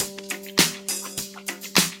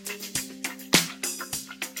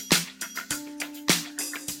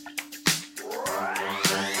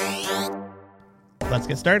Let's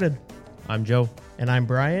get started. I'm Joe. And I'm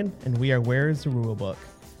Brian, and we are Where's the Rulebook?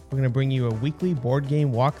 We're going to bring you a weekly board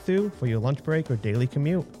game walkthrough for your lunch break or daily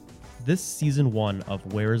commute. This season 1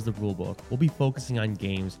 of Where is the Rulebook will be focusing on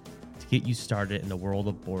games to get you started in the world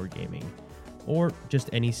of board gaming, or just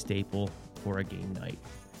any staple for a game night.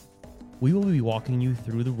 We will be walking you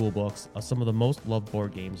through the rulebooks of some of the most loved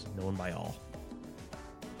board games known by all.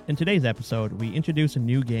 In today's episode, we introduce a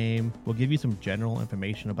new game, we'll give you some general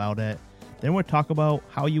information about it, then we'll talk about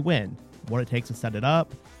how you win, what it takes to set it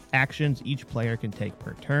up, actions each player can take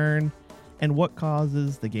per turn, and what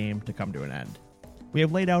causes the game to come to an end. We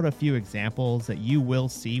have laid out a few examples that you will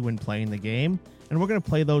see when playing the game, and we're going to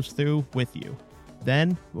play those through with you.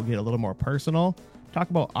 Then we'll get a little more personal, talk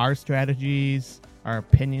about our strategies, our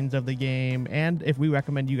opinions of the game, and if we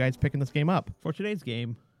recommend you guys picking this game up. For today's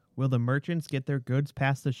game, will the merchants get their goods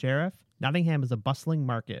past the sheriff? Nottingham is a bustling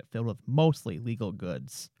market filled with mostly legal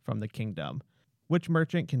goods from the kingdom. Which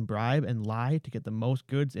merchant can bribe and lie to get the most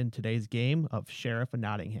goods in today's game of Sheriff of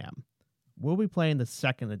Nottingham? We'll be playing the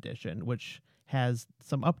second edition, which has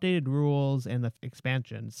some updated rules and the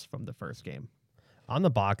expansions from the first game. On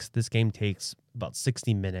the box, this game takes about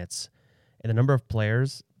 60 minutes, and the number of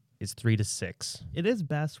players is 3 to 6. It is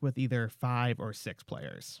best with either 5 or 6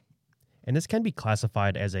 players. And this can be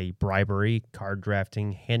classified as a bribery, card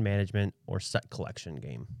drafting, hand management, or set collection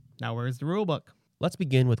game. Now, where's the rulebook? Let's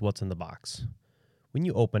begin with what's in the box. When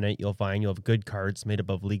you open it, you'll find you'll have good cards made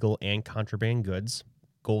up of legal and contraband goods,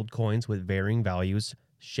 gold coins with varying values,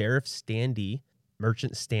 sheriff standee,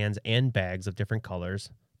 merchant stands and bags of different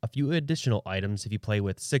colors, a few additional items if you play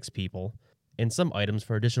with 6 people, and some items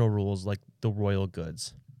for additional rules like the royal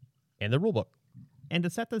goods, and the rulebook. And to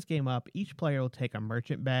set this game up, each player will take a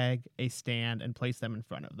merchant bag, a stand, and place them in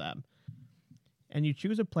front of them. And you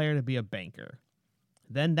choose a player to be a banker.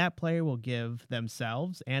 Then that player will give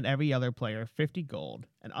themselves and every other player 50 gold.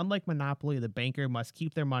 And unlike Monopoly, the banker must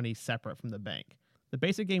keep their money separate from the bank. The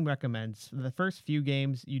basic game recommends for the first few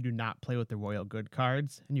games you do not play with the royal good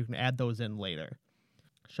cards, and you can add those in later.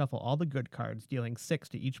 Shuffle all the good cards, dealing 6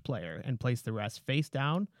 to each player, and place the rest face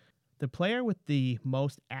down. The player with the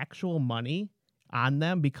most actual money on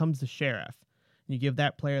them becomes the sheriff. You give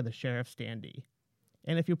that player the sheriff standee.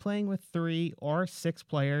 And if you're playing with 3 or 6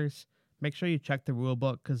 players, make sure you check the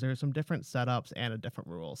rulebook because there's some different setups and different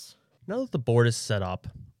rules. Now that the board is set up,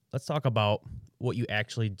 let's talk about what you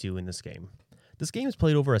actually do in this game. This game is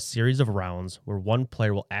played over a series of rounds where one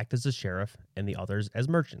player will act as the sheriff and the others as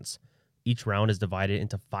merchants. Each round is divided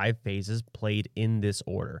into 5 phases played in this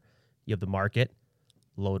order. You have the market,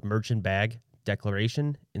 load merchant bag,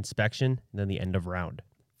 declaration, inspection, and then the end of round.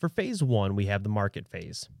 For phase 1, we have the market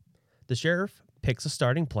phase. The sheriff picks a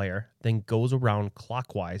starting player, then goes around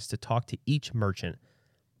clockwise to talk to each merchant.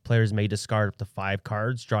 Players may discard up to 5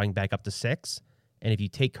 cards, drawing back up to 6. And if you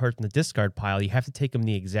take cards from the discard pile, you have to take them in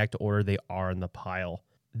the exact order they are in the pile.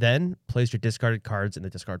 Then place your discarded cards in the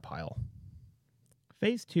discard pile.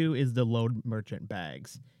 Phase 2 is the load merchant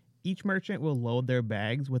bags. Each merchant will load their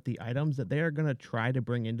bags with the items that they are going to try to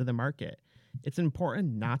bring into the market. It's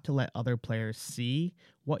important not to let other players see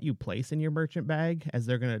what you place in your merchant bag, as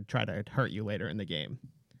they're going to try to hurt you later in the game.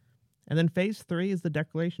 And then phase 3 is the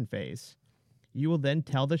declaration phase. You will then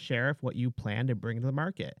tell the sheriff what you plan to bring to the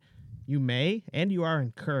market. You may, and you are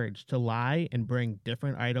encouraged to lie and bring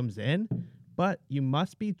different items in, but you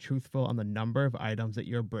must be truthful on the number of items that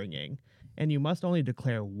you're bringing, and you must only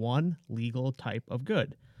declare one legal type of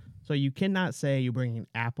good. So you cannot say you're bringing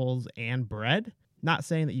apples and bread, not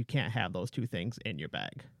saying that you can't have those 2 things in your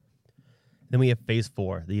bag. Then we have phase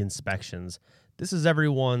 4, the inspections. This is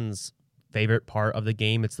everyone's favorite part of the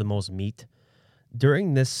game. It's the most meat.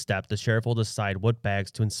 During this step, the sheriff will decide what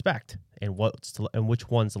bags to inspect and which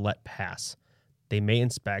ones to let pass. They may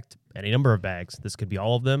inspect any number of bags. This could be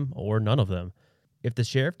all of them or none of them. If the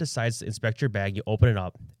sheriff decides to inspect your bag, you open it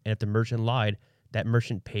up, and if the merchant lied, that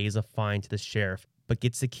merchant pays a fine to the sheriff, but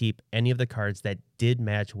gets to keep any of the cards that did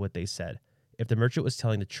match what they said. If the merchant was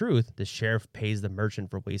telling the truth, the sheriff pays the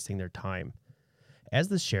merchant for wasting their time. As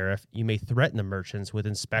the sheriff, you may threaten the merchants with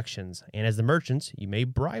inspections, and as the merchants, you may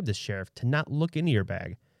bribe the sheriff to not look into your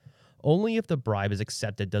bag. Only if the bribe is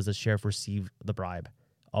accepted does the sheriff receive the bribe.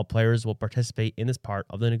 All players will participate in this part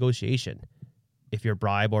of the negotiation. If your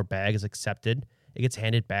bribe or bag is accepted, it gets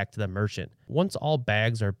handed back to the merchant. Once all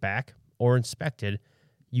bags are back or inspected,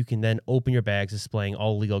 you can then open your bags displaying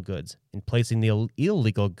all legal goods and placing the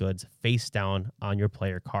illegal goods face down on your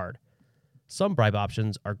player card. Some bribe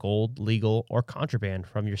options are gold, legal, or contraband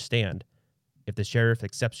from your stand. If the sheriff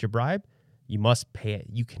accepts your bribe, you must pay it.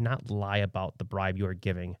 You cannot lie about the bribe you are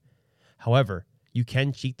giving. However, you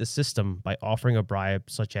can cheat the system by offering a bribe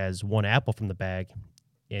such as 1 apple from the bag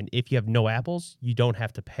And if you have no apples, you don't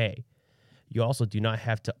have to pay. You also do not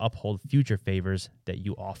have to uphold future favors that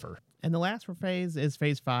you offer. And the last phase is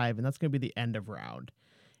phase 5, and that's going to be the end of round.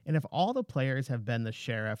 And if all the players have been the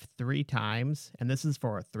sheriff 3 times, and this is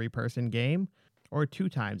for a 3-person game, or 2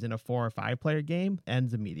 times in a 4 or 5-player game,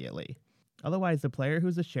 ends immediately. Otherwise, the player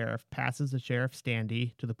who's the sheriff passes the sheriff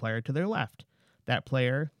standee to the player to their left. That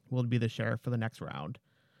player will be the sheriff for the next round.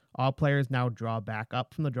 All players now draw back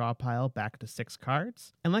up from the draw pile back to 6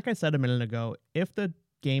 cards. And like I said a minute ago, if the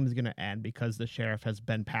game is going to end because the sheriff has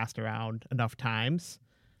been passed around enough times,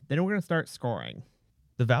 then we're going to start scoring.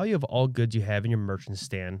 The value of all goods you have in your merchant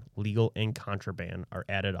stand, legal and contraband, are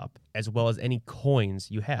added up, as well as any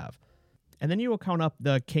coins you have. And then you will count up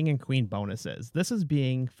the king and queen bonuses. This is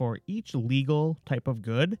being for each legal type of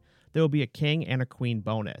good, there will be a king and a queen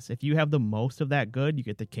bonus. If you have the most of that good, you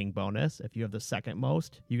get the king bonus. If you have the second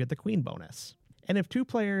most, you get the queen bonus. And if 2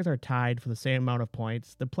 players are tied for the same amount of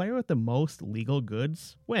points, the player with the most legal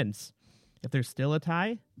goods wins. If there's still a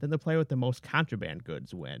tie, then the player with the most contraband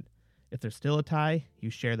goods win. If there's still a tie, you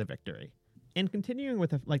share the victory. And continuing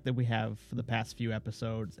with like that we have for the past few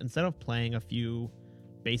episodes, instead of playing a few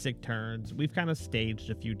basic turns, we've kind of staged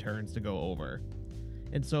a few turns to go over.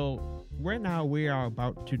 And so right now we are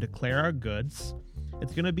about to declare our goods.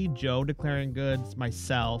 It's going to be Joe declaring goods,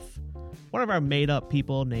 myself, one of our made-up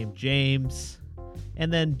people named James,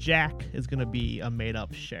 and then Jack is going to be a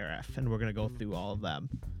made-up sheriff, and we're going to go through all of them.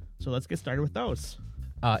 So let's get started with those.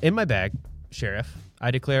 In my bag, Sheriff,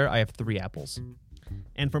 I declare I have 3 apples.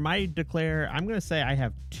 And for my declare, I'm going to say I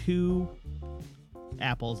have 2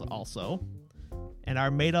 apples also. And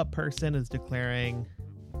our made-up person is declaring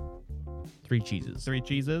 3 cheeses. 3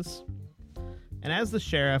 cheeses. And as the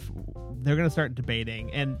sheriff, they're going to start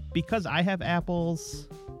debating. And because I have apples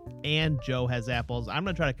and Joe has apples, I'm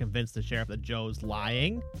going to try to convince the sheriff that Joe's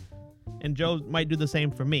lying. And Joe might do the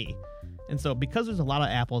same for me. And so because there's a lot of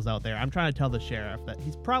apples out there, I'm trying to tell the sheriff that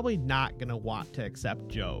he's probably not going to want to accept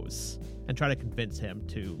Joe's and try to convince him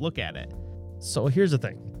to look at it. So here's the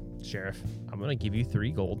thing, Sheriff. I'm going to give you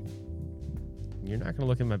 3 gold. You're not going to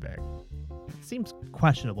look in my bag. It seems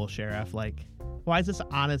questionable, Sheriff. Like, why is this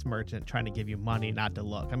honest merchant trying to give you money not to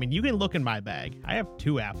look? I mean, you can look in my bag. I have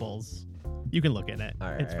 2 apples. You can look in it.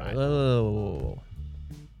 All right, it's fine. Whoa.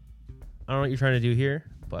 I don't know what you're trying to do here,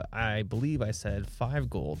 but I believe I said 5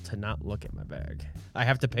 gold to not look at my bag. I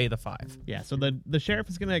have to pay the 5. Yeah, so the sheriff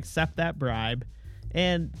is going to accept that bribe.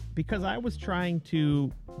 And because I was trying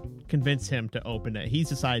to convince him to open it, he's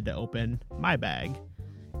decided to open my bag.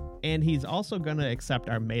 And he's also going to accept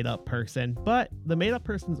our made-up person. But the made-up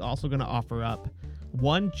person is also going to offer up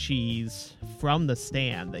 1 cheese from the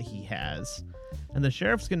stand that he has. And the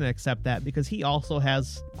sheriff's going to accept that because he also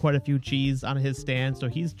has quite a few cheese on his stand. So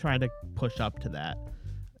he's trying to push up to that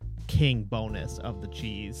king bonus of the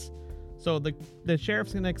cheese. So the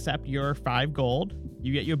sheriff's going to accept your 5 gold.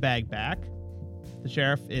 You get your bag back. The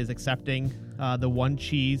sheriff is accepting the 1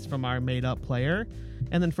 cheese from our made-up player.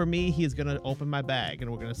 And then for me, he's going to open my bag,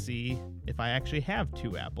 and we're going to see if I actually have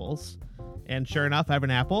 2 apples. And sure enough, I have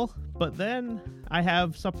an apple. But then I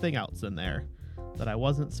have something else in there that I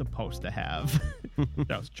wasn't supposed to have.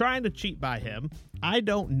 I was trying to cheat by him. I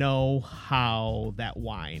don't know how that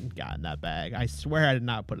wine got in that bag. I swear I did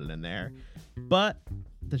not put it in there. But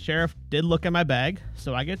the sheriff did look at my bag,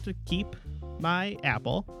 so I get to keep my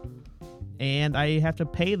apple. And I have to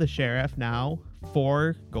pay the sheriff now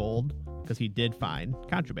 4 gold because he did find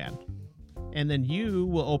contraband. And then you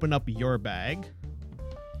will open up your bag,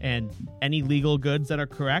 and any legal goods that are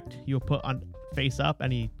correct, you'll put on face up.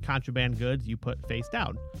 Any contraband goods, you put face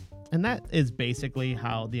down. And that is basically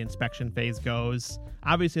how the inspection phase goes.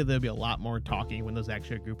 Obviously, there'll be a lot more talking when there's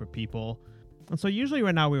actually a group of people. And so usually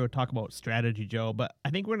right now we would talk about strategy, Joe, but I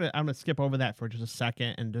think I'm gonna skip over that for just a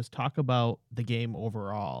second and just talk about the game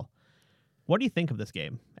overall. What do you think of this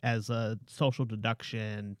game as a social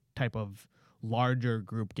deduction type of larger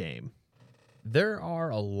group game? There are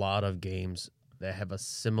a lot of games that have a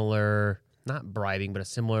similar, not bribing, but a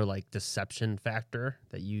similar like deception factor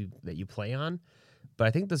that you play on. But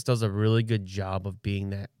I think this does a really good job of being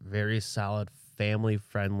that very solid,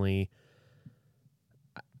 family-friendly.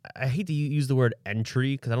 I hate to use the word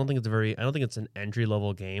entry because I don't think it's an entry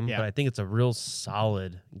level game, yeah. But I think it's a real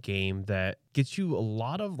solid game that gets you a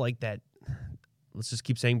lot of like that. Let's just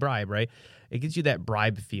keep saying bribe, right? It gets you that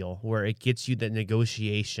bribe feel where it gets you that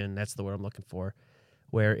negotiation. That's the word I'm looking for,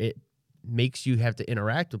 where it makes you have to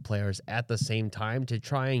interact with players at the same time to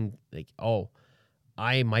try and like, oh,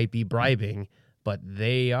 I might be bribing, but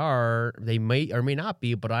they may or may not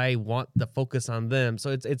be, but I want the focus on them. So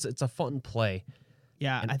it's a fun play.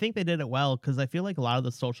 Yeah, and I think they did it well because I feel like a lot of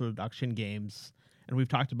the social deduction games, and we've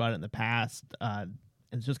talked about it in the past.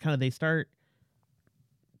 It's just kind of they start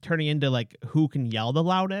turning into like who can yell the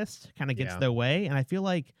loudest, kind of gets their way. And I feel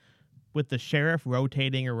like with the sheriff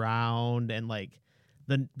rotating around and like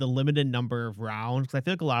the limited number of rounds, because I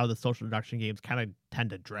feel like a lot of the social deduction games kind of tend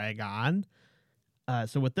to drag on.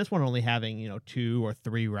 So with this one only having 2 or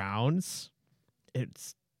 3 rounds, it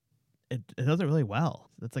does it really well.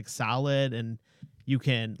 It's like solid, and you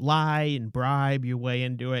can lie and bribe your way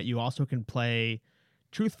into it. You also can play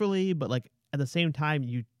truthfully, but like at the same time,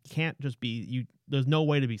 you can't just be there's no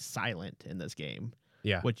way to be silent in this game.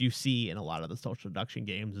 Yeah. What you see in a lot of the social deduction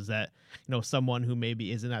games is that, someone who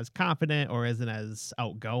maybe isn't as confident or isn't as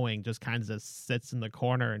outgoing just kind of just sits in the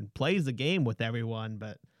corner and plays the game with everyone,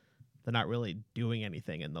 but they're not really doing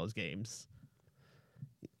anything in those games.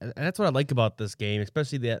 And that's what I like about this game,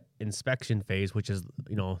 especially the inspection phase, which is,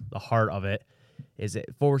 the heart of it, is it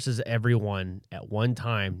forces everyone at one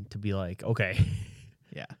time to be like, okay,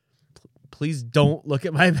 yeah, please don't look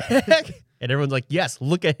at my bag. And everyone's like, yes,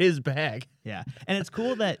 look at his bag. Yeah. And it's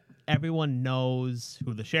cool that everyone knows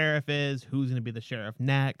who the sheriff is, who's going to be the sheriff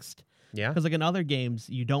next. Yeah. Because like in other games,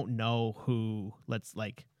 you don't know who I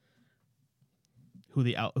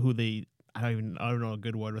don't know a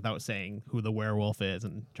good word without saying who the werewolf is,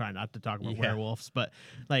 and try not to talk about werewolves, but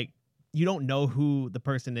like you don't know who the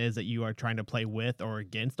person is that you are trying to play with or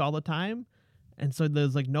against all the time. And so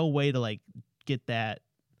there's like no way to like get that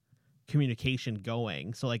communication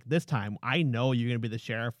going. So like this time I know you're going to be the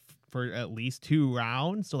sheriff for at least 2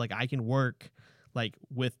 rounds. So like I can work like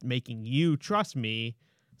with making you trust me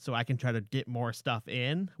so I can try to get more stuff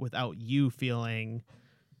in without you feeling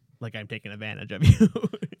like I'm taking advantage of you.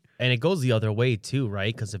 And it goes the other way too,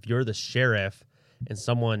 right? Because if you're the sheriff and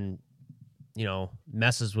someone,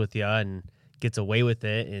 messes with you and gets away with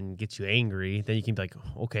it and gets you angry, then you can be like,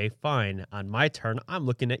 okay, fine. On my turn, I'm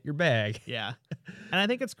looking at your bag. Yeah. And I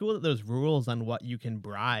think it's cool that there's rules on what you can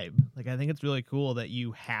bribe. Like, I think it's really cool that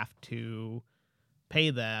you have to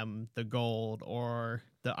pay them the gold or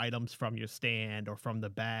the items from your stand or from the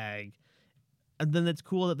bag. And then it's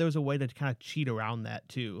cool that there's a way to kind of cheat around that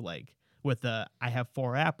too. Like with I have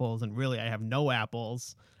 4 apples and really I have no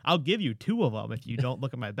apples. I'll give you 2 of them if you don't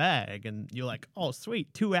look at my bag. And you're like, oh,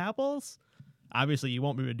 sweet, 2 apples? Obviously, you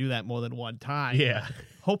won't be able to do that more than one time. Yeah.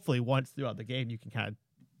 Hopefully, once throughout the game, you can kind of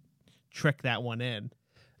trick that one in.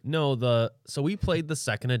 No, so we played the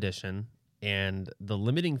 2nd edition, and the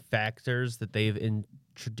limiting factors that they've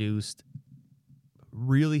introduced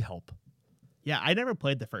really help. Yeah, I never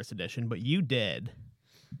played the 1st edition, but you did.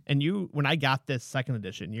 And when I got this 2nd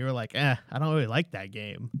edition, you were like, I don't really like that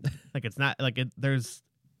game. Like, it's not, like, there's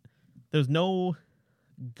no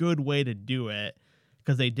good way to do it,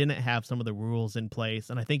 because they didn't have some of the rules in place.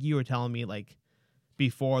 And I think you were telling me, like,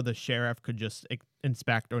 before the sheriff could just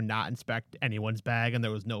inspect or not inspect anyone's bag and there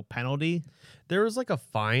was no penalty. There was, like, a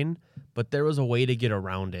fine, but there was a way to get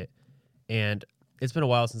around it. And it's been a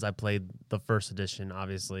while since I played the 1st edition,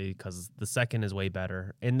 obviously, because the 2nd is way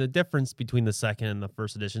better. And the difference between the 2nd and the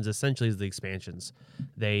 1st editions essentially is the expansions.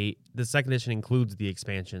 The 2nd edition includes the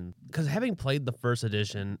expansion. Because having played the 1st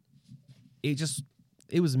edition,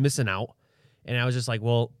 it was missing out. And I was just like,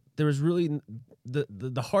 well, there was really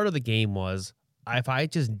the heart of the game was if I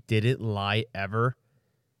just didn't lie ever,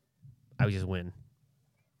 I would just win.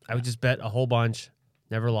 I would just bet a whole bunch,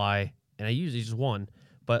 never lie, and I usually just won.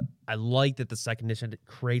 But I like that the 2nd edition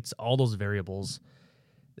creates all those variables,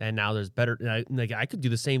 and now there's better. I could do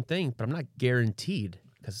the same thing, but I'm not guaranteed,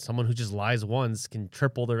 because someone who just lies once can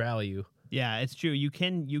triple their value. Yeah, it's true. You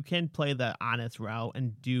can play the honest route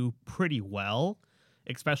and do pretty well,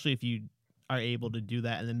 especially if you are able to do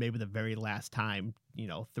that, and then maybe the very last time,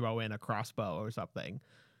 throw in a crossbow or something.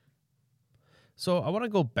 So I want to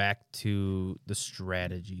go back to the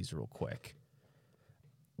strategies real quick.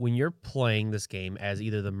 When you're playing this game as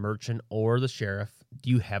either the merchant or the sheriff, do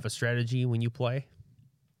you have a strategy when you play?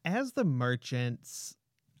 As the merchants,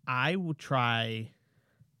 I will try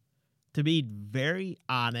to be very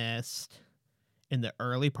honest in the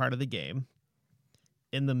early part of the game.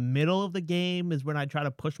 In the middle of the game is when I try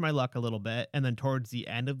to push my luck a little bit. And then towards the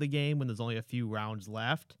end of the game, when there's only a few rounds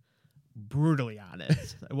left, brutally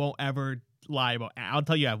honest. I won't ever lie about it. I'll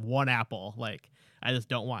tell you I have 1 apple. Like, I just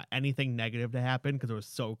don't want anything negative to happen because it was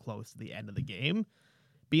so close to the end of the game.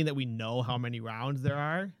 Being that we know how many rounds there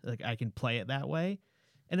are, like, I can play it that way.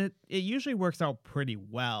 And it usually works out pretty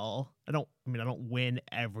well. I don't win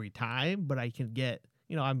every time, but I can get,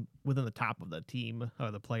 I'm within the top of the team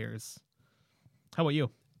or the players. How about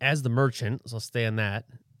you? As the merchant, so I'll stay on that,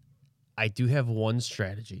 I do have one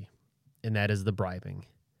strategy, and that is the bribing.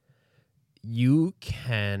 You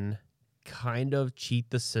can kind of cheat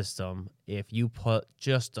the system if you put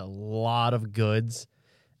just a lot of goods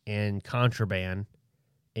and contraband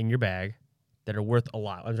in your bag that are worth a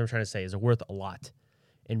lot. What I'm trying to say is they're worth a lot,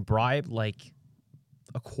 and bribe like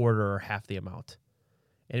a quarter or half the amount.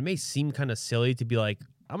 And it may seem kind of silly to be like,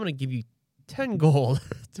 I'm going to give you 10 gold.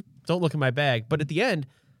 Don't look at my bag. But at the end,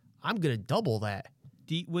 I'm going to double that.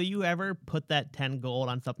 Will you ever put that 10 gold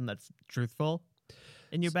on something that's truthful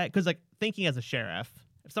in your bag? Because, like, thinking as a sheriff,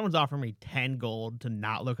 if someone's offering me 10 gold to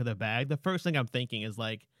not look at their bag, the first thing I'm thinking is,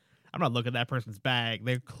 like, I'm not looking at that person's bag.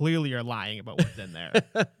 They clearly are lying about what's in there.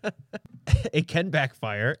 It can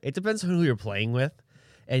backfire. It depends on who you're playing with.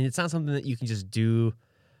 And it's not something that you can just do,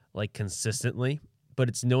 like, consistently. But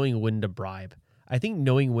it's knowing when to bribe. I think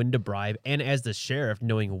knowing when to bribe, and as the sheriff,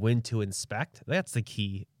 knowing when to inspect, that's the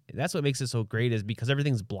key. That's what makes it so great, is because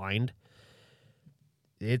everything's blind.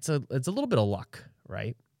 It's a little bit of luck,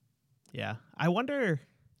 right? Yeah. I wonder.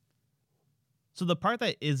 So the part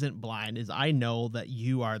that isn't blind is I know that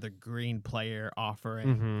you are the green player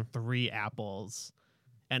offering 3 apples,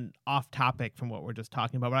 and off topic from what we're just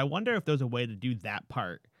talking about. But I wonder if there's a way to do that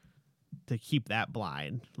part to keep that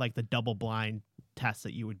blind, like the double blind test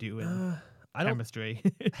that you would do in chemistry.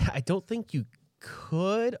 I don't think you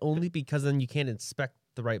could, only because then you can't inspect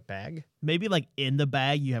the right bag. Maybe like in the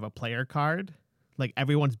bag you have a player card, like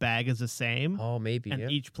everyone's bag is the same. Oh, maybe.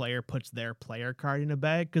 And each player puts their player card in a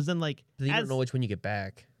bag, because then like you don't know which one you get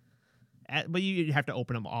back. But you have to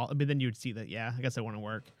open them all. I mean, then you would see that. Yeah, I guess it wouldn't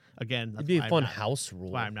work. Again, it'd be a fun house rule.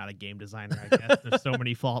 That's why I'm not a game designer. I guess there's so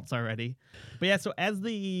many faults already. But yeah, so as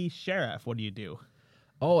the sheriff, what do you do?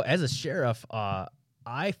 Oh, as a sheriff,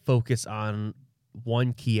 I focus on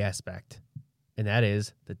one key aspect, and that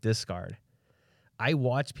is the discard. I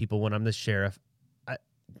watch people when I'm the sheriff.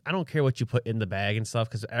 I don't care what you put in the bag and stuff,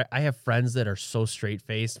 because I have friends that are so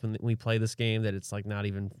straight-faced when we play this game that it's like not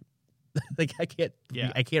even like I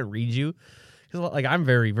can't read you, because like I'm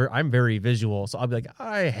very visual, so I'll be like,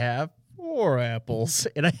 I have 4 apples,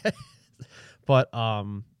 and but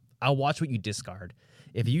I'll watch what you discard.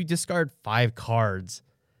 If you discard 5 cards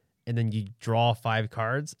and then you draw 5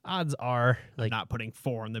 cards, odds are like not putting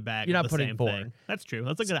 4 in the bag. You're not the putting same 4. Thing. That's true.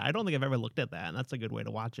 That's a good. I don't think I've ever looked at that, and that's a good way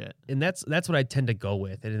to watch it. And that's what I tend to go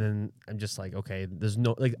with. And then I'm just like, okay, there's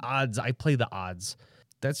no like odds. I play the odds.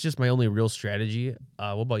 That's just my only real strategy.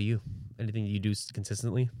 What about you? Anything you do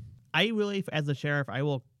consistently? I really, as a sheriff, I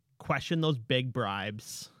will question those big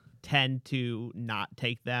bribes. Tend to not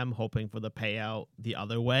take them, hoping for the payout the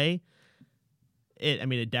other way.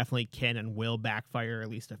 It definitely can and will backfire at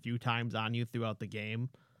least a few times on you throughout the game.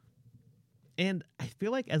 And I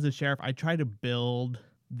feel like as a sheriff, I try to build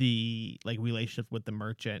the relationship with the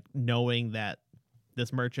merchant, knowing that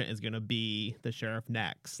this merchant is going to be the sheriff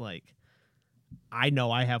next. Like, I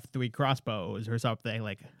know I have 3 crossbows or something.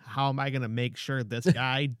 Like, how am I going to make sure this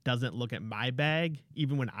guy doesn't look at my bag,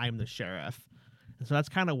 even when I'm the sheriff? And so that's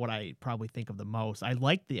kind of what I probably think of the most. I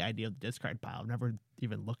like the idea of the discard pile. I've never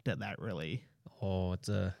even looked at that really. Oh, it's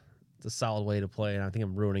a solid way to play, and I think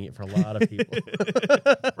I'm ruining it for a lot of people.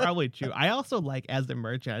 Probably true. I also like, as the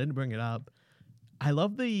merchant, I didn't bring it up, I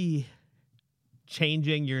love the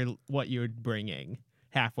changing what you're bringing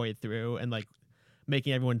halfway through, and like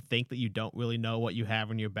making everyone think that you don't really know what you have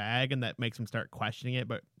in your bag, and that makes them start questioning it,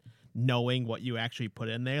 but knowing what you actually put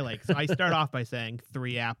in there. Like, so I start off by saying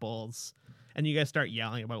 3 apples, and you guys start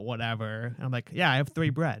yelling about whatever. And I'm like, yeah, I have 3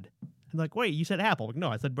 bread. And like, wait, you said apple. Like, no,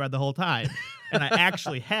 I said bread the whole time. And I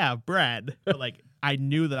actually have bread. But like, I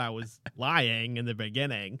knew that I was lying in the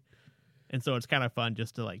beginning. And so it's kind of fun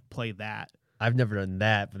just to like play that. I've never done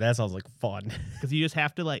that, but that sounds like fun. Because you just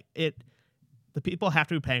have to the people have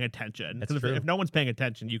to be paying attention. That's true. If no one's paying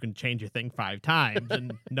attention, you can change your thing 5 times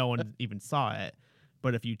and no one even saw it.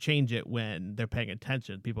 But if you change it when they're paying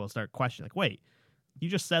attention, people will start questioning, like, wait, you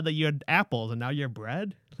just said that you had apples and now you have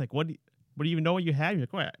bread? Like, what do you even know what you have? You're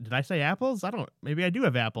like, wait, did I say apples? Maybe I do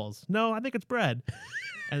have apples. No, I think it's bread.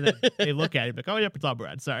 And then they look at it like, oh, yep, it's all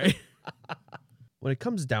bread. Sorry. When it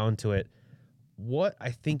comes down to it, what I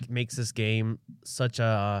think makes this game such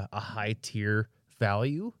a high tier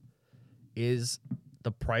value is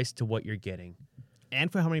the price to what you're getting.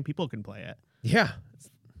 And for how many people can play it. Yeah.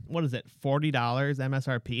 What is it? $40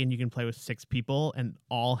 MSRP, and you can play with 6 people and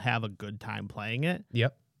all have a good time playing it.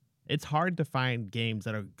 Yep. It's hard to find games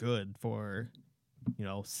that are good for,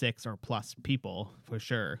 6 or plus people, for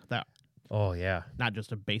sure. Oh, yeah. Not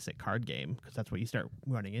just a basic card game, because that's what you start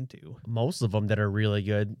running into. Most of them that are really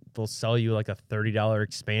good, they'll sell you like a $30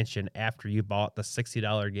 expansion after you bought the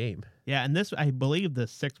 $60 game. Yeah, and this, I believe the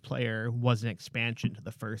 6th player was an expansion to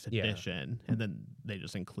the first edition, and then they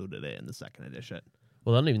just included it in the second edition.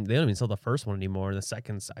 Well, they don't even sell the first one anymore. And the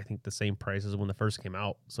second's, I think, the same price as when the first came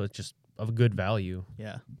out. So it's just of good value.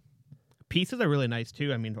 Yeah. Pieces are really nice,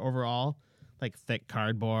 too. I mean, overall, like thick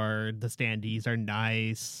cardboard, the standees are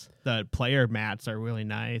nice. The player mats are really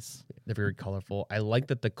nice. They're very colorful. I like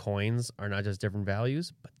that the coins are not just different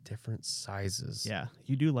values, but different sizes. Yeah,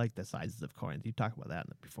 you do like the sizes of coins. You talked about that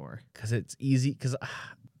before. Because it's easy. Because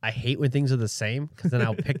I hate when things are the same. Because then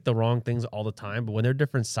I'll pick the wrong things all the time. But when they're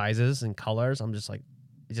different sizes and colors, I'm just like,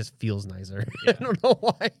 it just feels nicer. Yeah. I don't know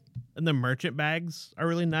why. And the merchant bags are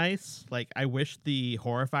really nice. Like, I wish the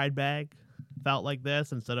horrified bag felt like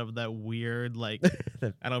this instead of that weird, like,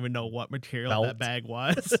 I don't even know what material Felt. that bag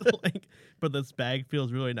was. But this bag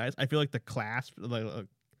feels really nice. I feel like the clasp, the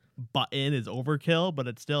button is overkill, but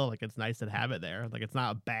it's still, like, it's nice to have it there. Like, it's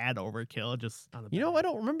not a bad overkill, just on a You know, I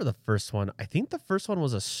don't remember the first one. I think the first one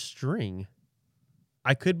was a string.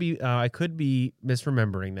 I could be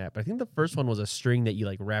misremembering that, but I think the first one was a string that you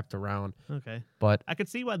like wrapped around. Okay. But I could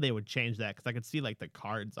see why they would change that, because I could see like the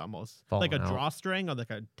cards almost Falling like a out. drawstring or like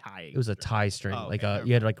a tie. It was a tie string, Oh, like okay.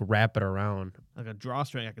 you had to like wrap it around. Like a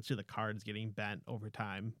drawstring. I could see the cards getting bent over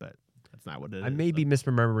time, but that's not what it is. I may be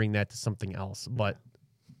misremembering that to something else, but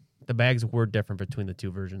the bags were different between the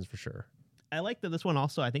two versions for sure. I like that this one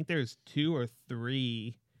also. I think there's 2 or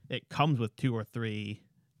 3. It comes with 2 or 3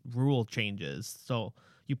 rule changes. So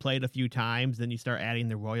you play it a few times, then you start adding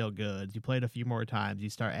the royal goods. You play it a few more times, you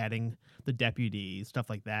start adding the deputies, stuff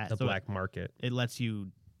like that. The So black market. it lets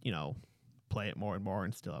you, play it more and more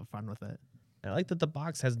and still have fun with it. I like that the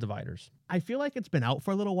box has dividers. I feel like it's been out for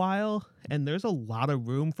a little while, and there's a lot of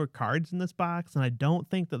room for cards in this box, and I don't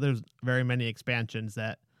think that there's very many expansions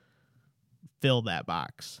that fill that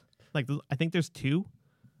box. Like, I think there's 2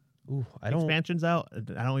 Ooh, expansions out.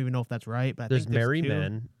 I don't even know if that's right, but I There's think there's Merry 2.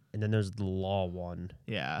 Men, and then there's the Law one.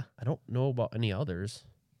 Yeah. I don't know about any others.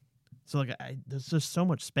 So like, there's just so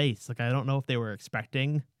much space. Like, I don't know if they were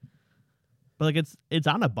expecting, but like it's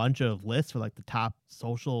on a bunch of lists for like the top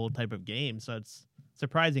social type of games. So it's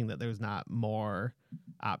surprising that there's not more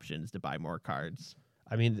options to buy more cards.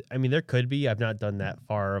 I mean, there could be. I've not done that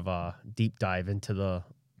far of a deep dive into the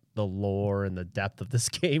lore and the depth of this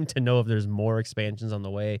game to know if there's more expansions on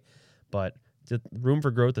the way, but the room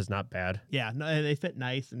for growth is not bad. Yeah, no, they fit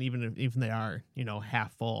nice, and even if they are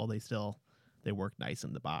half full, they work nice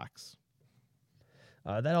in the box.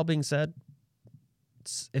 That all being said,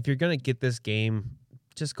 if you're gonna get this game,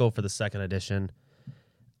 just go for the second edition.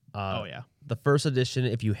 Oh yeah, The first edition,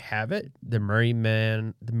 if you have it, the Merry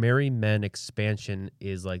Men expansion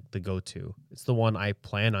is like the go-to. It's the one I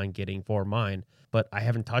plan on getting for mine, but I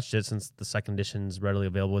haven't touched it since the second edition is readily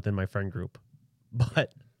available within my friend group.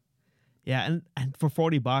 But yeah, and for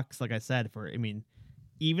 $40, like I said,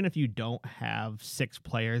 even if you don't have 6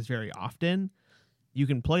 players very often, you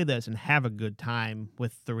can play this and have a good time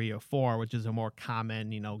with 3 or 4, which is a more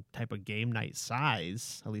common, type of game night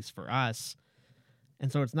size, at least for us.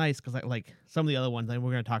 And so it's nice because like some of the other ones, and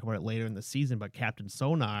we're going to talk about it later in the season, but Captain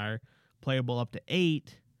Sonar, playable up to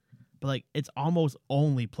 8, but like it's almost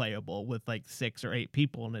only playable with like 6 or 8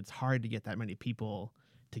 people, and it's hard to get that many people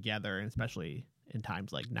together, and especially in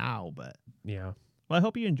times like now. But yeah. Well, I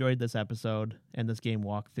hope you enjoyed this episode and this game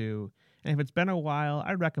walkthrough. And if it's been a while,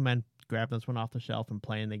 I'd recommend grabbing this one off the shelf and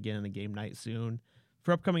playing it again in the game night soon.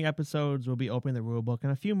 For upcoming episodes, we'll be opening the rulebook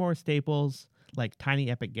and a few more staples like Tiny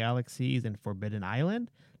Epic Galaxies and Forbidden Island.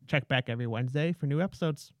 Check back every Wednesday for new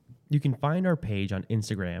episodes. You can find our page on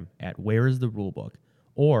Instagram at whereistherulebook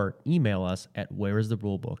or email us at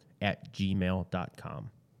whereistherulebook@gmail.com.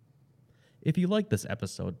 If you like this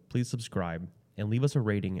episode, please subscribe and leave us a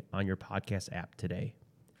rating on your podcast app today.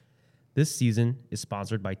 This season is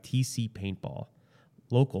sponsored by TC Paintball,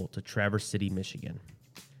 local to Traverse City, Michigan.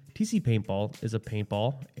 TC Paintball is a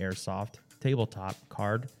paintball, airsoft, tabletop,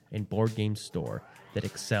 card, and board game store that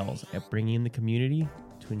excels at bringing in the community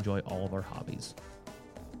to enjoy all of our hobbies.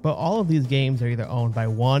 But all of these games are either owned by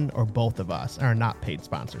one or both of us and are not paid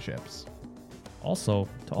sponsorships. Also,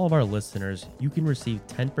 to all of our listeners, you can receive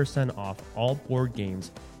 10% off all board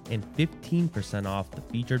games and 15% off the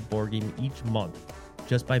featured board game each month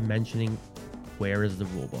just by mentioning Where is the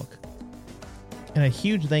Rulebook. And a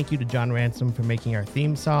huge thank you to John Ransom for making our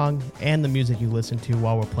theme song and the music you listen to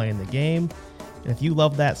while we're playing the game. And if you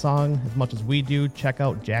love that song as much as we do, check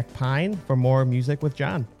out Jack Pine for more music with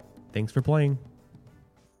John. Thanks for playing.